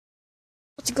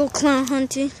Let's go clown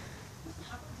hunting.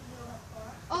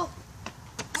 Oh.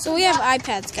 So we have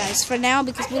iPads, guys, for now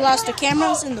because we lost our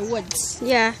cameras in the woods.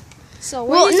 Yeah. So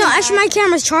well, no, actually my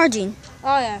camera's charging.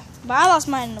 Oh yeah, but I lost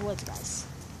mine in the woods, guys.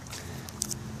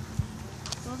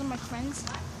 Those are my friends.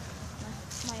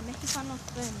 My Mexicano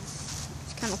friends.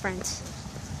 Mexicano friends.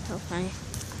 So funny.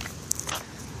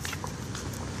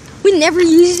 We never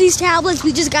use these tablets.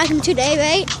 We just got them today,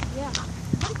 right? Yeah.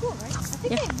 Pretty cool, right? I think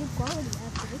they have good quality,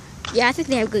 actually. Yeah, I think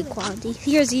they have good quality.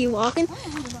 Here's you walking.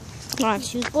 Come on,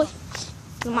 shoes boy.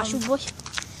 Come on, shoes boy.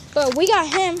 But we got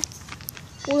him.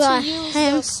 We got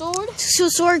him. The sword. So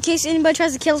sword in case anybody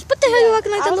tries to kill us. What the hell are you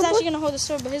walking like that, I was little actually boy? gonna hold the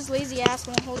sword, but his lazy ass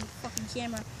won't hold the fucking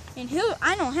camera. And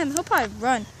I know him. He'll probably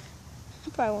run.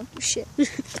 He probably won't do shit. All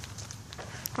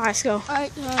right, let's go. All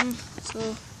right. So.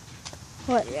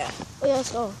 What? Yeah. Yeah,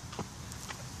 let's go.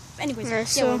 Anyways, Right, yeah,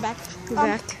 so we're back. We're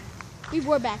back. We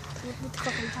were back. What the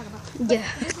fuck are we talking about? Yeah.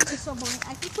 This is so boring.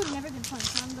 I think we've never been playing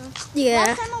condos. Yeah.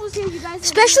 Last time I was here, you guys.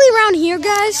 Especially around here,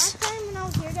 guys. Last time when I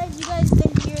was here, guys, you guys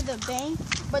didn't hear the bang,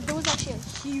 but there was actually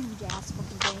a huge ass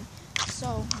fucking bang.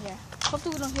 So yeah.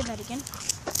 Hopefully we don't hear that again.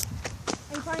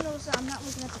 And you probably notice that I'm not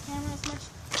looking at the camera as much.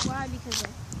 Why? Because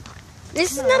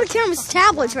This is not a camera, it's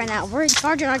tablets right now. We're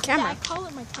charging our camera. yeah, I call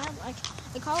it my tablet.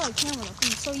 I call it a camera though, 'cause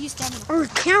I'm so used to having Our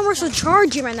cameras are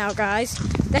charging right now, guys.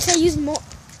 That's how I use more.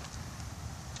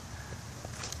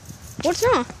 What's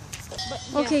wrong? But,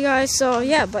 yeah, Okay, guys. So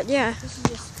yeah, but yeah, this is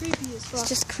just creepy as fuck. it's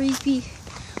just creepy.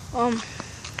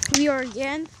 We are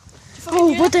again. Fucking Oh,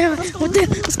 hear what the that? hell? Let's go, What the hell?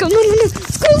 Let's go! No, no, no!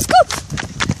 Let's go! Let's go!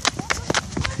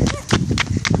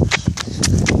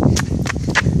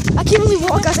 I can't really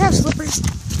walk. I have slippers.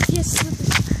 Yes,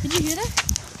 slippers. Did you hear that?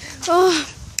 Oh,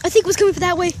 I think it was coming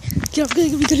that way. Get up! We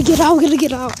gotta get out! We gotta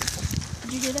get out!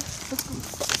 Did you hear that? Let's go.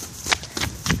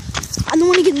 I don't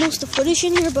want to get most of the footage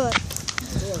in here, but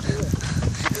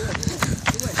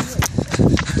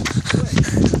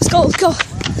let's go! Let's go!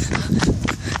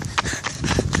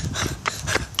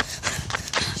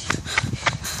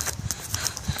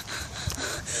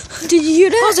 Did you hear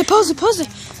that? Pause it! Pause it! Pause it!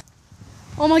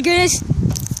 Oh my goodness!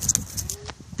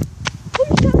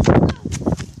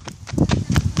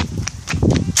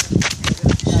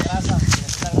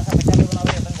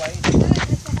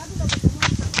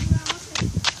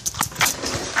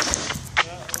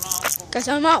 Guys,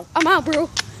 I'm out. I'm out, bro.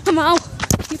 I'm out.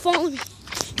 You follow me.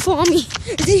 You follow me.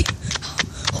 Is he?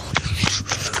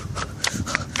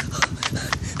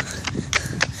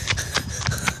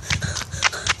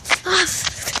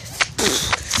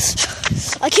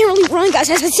 I can't really run, guys.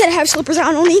 As I said, I have slippers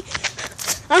on only.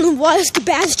 I don't know why. That's the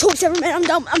baddest choice ever, man.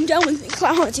 I'm down with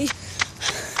clown hunting.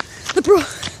 But bro,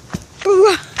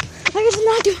 I guess I'm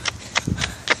not doing.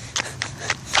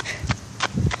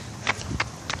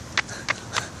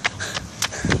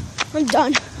 I'm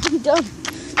done. I'm done.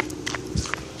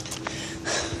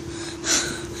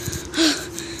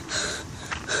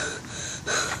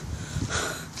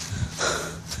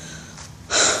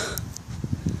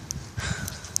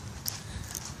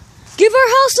 Give our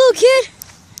house, little kid.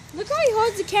 Look how he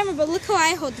holds the camera, but look how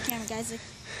I hold the camera, guys. Like,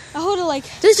 I hold it like.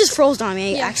 This just froze on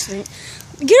me, Yeah. accident.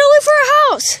 Get away from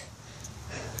our house.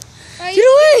 Right, Get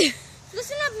away.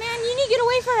 Listen up, man. You need to get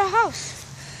away from our house.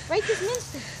 Right this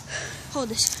minute. Hold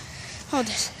this. Hold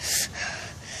this.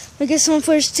 I get some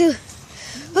footage too.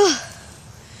 Oh.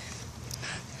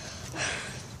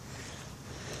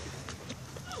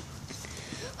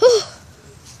 Oh.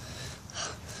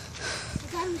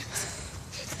 I got him.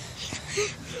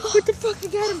 What the fuck? I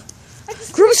got him.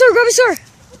 Grab a sword, grab a sword.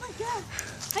 Oh my god.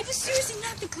 I just seriously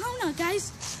knocked the clown out,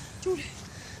 guys. Dude,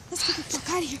 let's get the fuck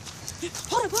out of here.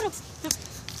 Hold up, hold up. No.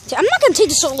 See, I'm not gonna take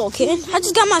this solo, kid. I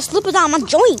just got my slippers on my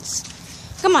joints.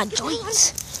 Got my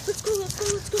joints. Let's go, let's go,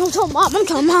 let's go. Don't tell mom. I'm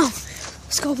telling mom.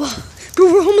 Let's go, bro.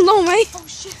 Bro, we're home alone, right? Oh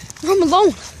shit. We're home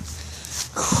alone.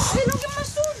 Hey, don't get my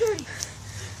sword dirty.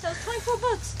 That was 24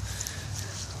 bucks.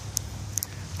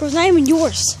 Bro, it's not even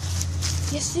yours.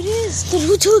 Yes, it is. Then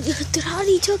who took it? Then how did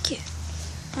he took it?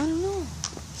 I don't know.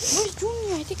 Where's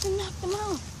Junior? I think they knocked him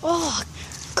out. Oh,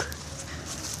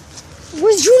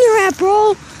 where's Junior at,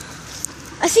 bro?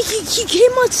 I think he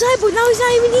came outside, but now he's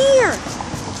not even here.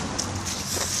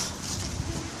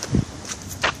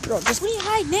 Bro, just We need to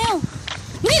hide now.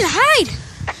 We need to hide.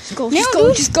 just go, Now, just go,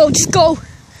 dude. just go, just go.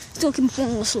 Don't keep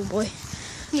playing this little boy.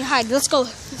 We need to hide. Let's go.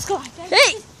 Let's go.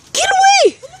 Hey, get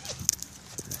away!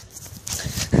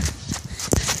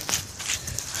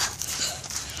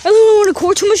 I don't want to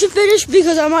record too much to finish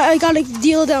because I got a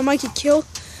deal that I might get killed.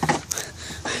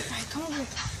 Alright, come over.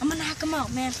 I'm gonna knock him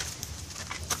out, man.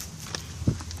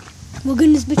 We're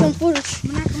getting this bitch on footage.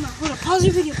 I'm gonna knock him out. Hold on. Pause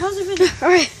your video. Pause your video.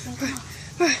 Alright, Come on.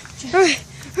 alright, alright.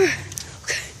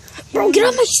 Okay. Bro, get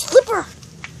off my slipper.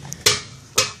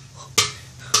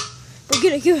 Bro,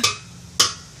 get it.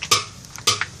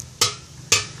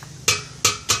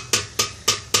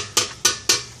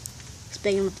 He's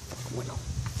banging with the fucking window.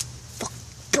 Fuck.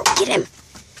 Bro, get him.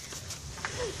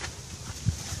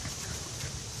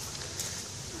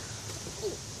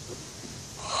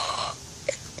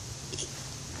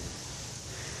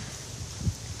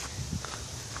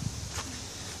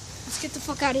 Get the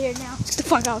fuck out of here now. Get the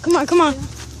fuck out. Come on.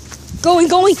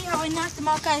 Going. See how I knocked him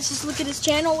out, guys? Just look at his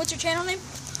channel. What's your channel name?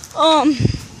 Fuck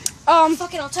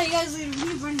it, I'll tell you guys later.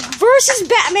 Leave right now. Versus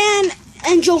Batman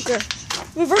and Joker.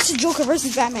 Versus Joker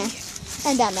versus Batman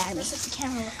and Batman. Let's let the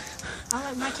camera look. I'll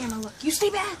let my camera look. You stay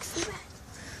back.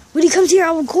 When he comes here,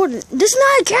 I'll record it. This is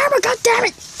not a camera, god damn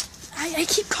it! I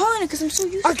keep calling it because I'm so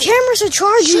used to it. Our cameras are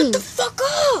charging. Shut the fuck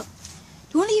up!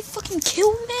 You want to get fucking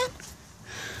killed, man?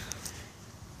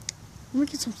 I'm gonna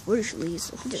get some footage,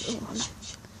 please.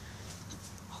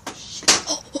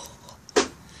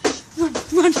 Run.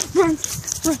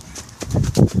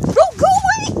 Bro, go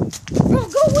away! Bro,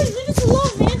 go away. Leave us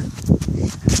alone, man.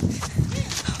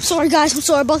 I'm sorry, guys. I'm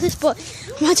sorry about this, but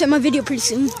I'm gonna have to end my video pretty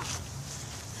soon.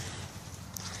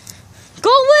 Go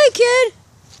away, kid!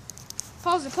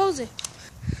 Pause it.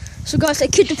 So, guys, I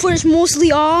keep the footage mostly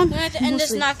on. We're gonna have to end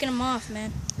this knocking him off,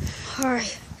 man.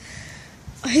 Alright.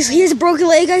 He has a broken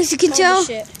leg, as you can tell.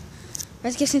 Shit.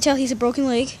 As you can tell, he's a broken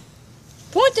leg.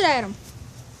 Point it at him.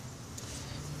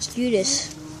 Let's do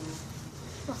this.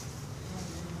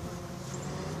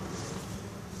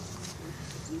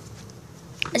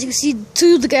 As you can see,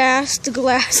 to the glass,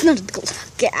 not the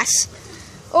gas.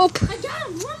 Oh. I got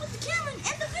him. Run with the camera and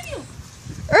end the video.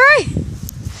 Alright.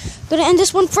 Gonna end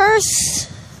this one first.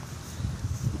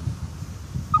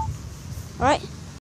 Alright.